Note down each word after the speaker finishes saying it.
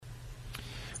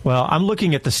Well, I'm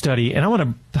looking at the study, and I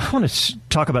want to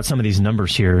talk about some of these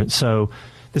numbers here. So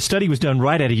the study was done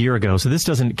right at a year ago, so this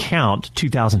doesn't count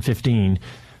 2015,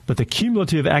 but the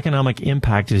cumulative economic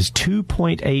impact is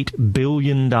 $2.8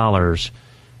 billion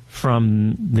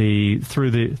from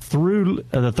through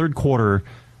the third quarter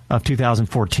of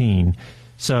 2014.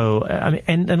 So, I mean,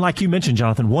 and like you mentioned,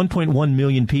 Jonathan, 1.1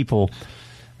 million people.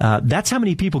 That's how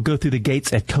many people go through the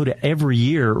gates at COTA every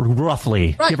year,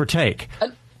 roughly, right, give or take.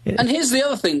 And here's the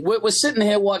other thing: we're sitting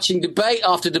here watching debate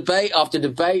after debate after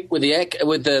debate with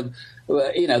the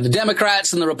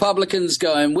Democrats and the Republicans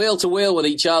going wheel to wheel with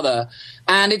each other,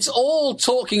 and it's all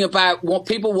talking about what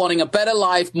people wanting a better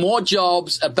life, more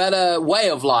jobs, a better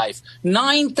way of life.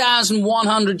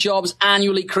 9,100 jobs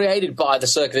annually created by the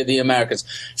Circuit of the Americas,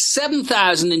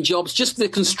 7,000 in jobs just for the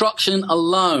construction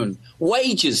alone.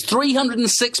 Wages,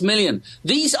 306 million.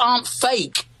 These aren't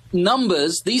fake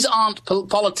numbers. These aren't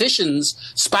politicians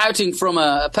spouting from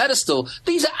a pedestal.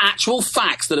 These are actual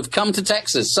facts that have come to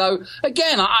Texas. So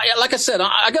again, like I said,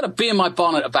 I got a bee in my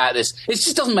bonnet about this. It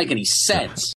just doesn't make any sense.